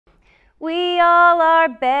We all are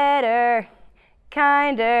better,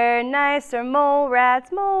 kinder, nicer mole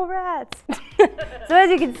rats, mole rats. So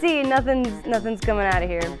as you can see, nothing's coming out of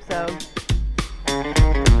here, so.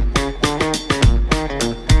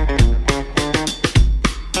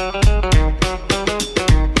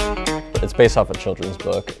 It's based off a children's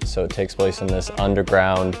book, so it takes place in this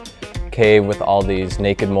underground cave with all these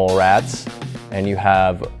naked mole rats. And you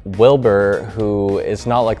have Wilbur, who is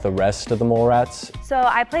not like the rest of the mole rats. So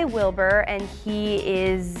I play Wilbur, and he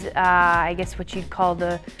is, I guess what you'd call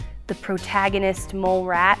the protagonist mole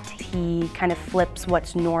rat. He kind of flips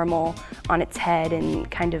what's normal on its head and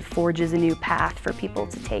kind of forges a new path for people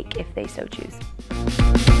to take if they so choose.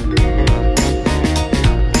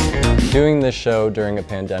 Doing this show during a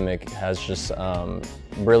pandemic has just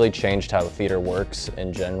really changed how theater works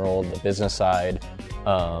in general, the business side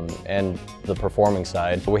and the performing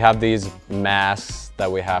side. We have these masks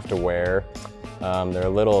that we have to wear. They're a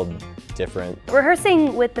little different.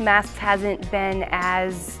 Rehearsing with the masks hasn't been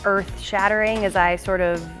as earth-shattering as I sort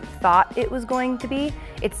of thought it was going to be.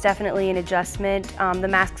 It's definitely an adjustment. The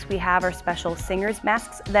masks we have are special singer's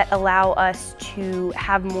masks that allow us to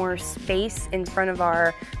have more space in front of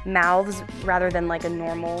our mouths rather than like a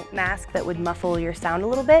normal mask that would muffle your sound a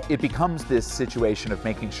little bit. It becomes this situation of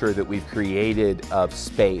making sure that we've created a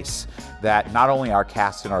space that not only our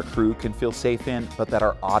cast and our crew can feel safe in, but that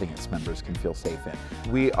our audience members can feel safe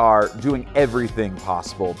in. We are doing everything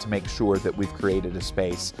possible to make sure that we've created a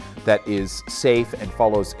space that is safe and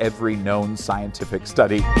follows every known scientific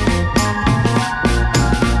study.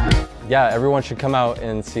 Yeah, everyone should come out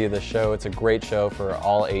and see the show. It's a great show for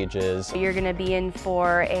all ages. You're gonna be in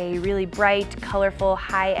for a really bright, colorful,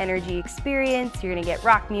 high energy experience. You're gonna get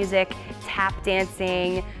rock music, tap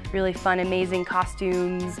dancing, really fun, amazing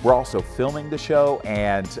costumes. We're also filming the show,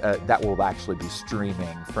 and that will actually be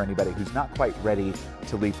streaming for anybody who's not quite ready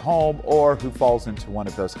to leave home or who falls into one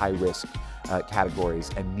of those high-risk categories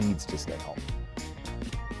and needs to stay home.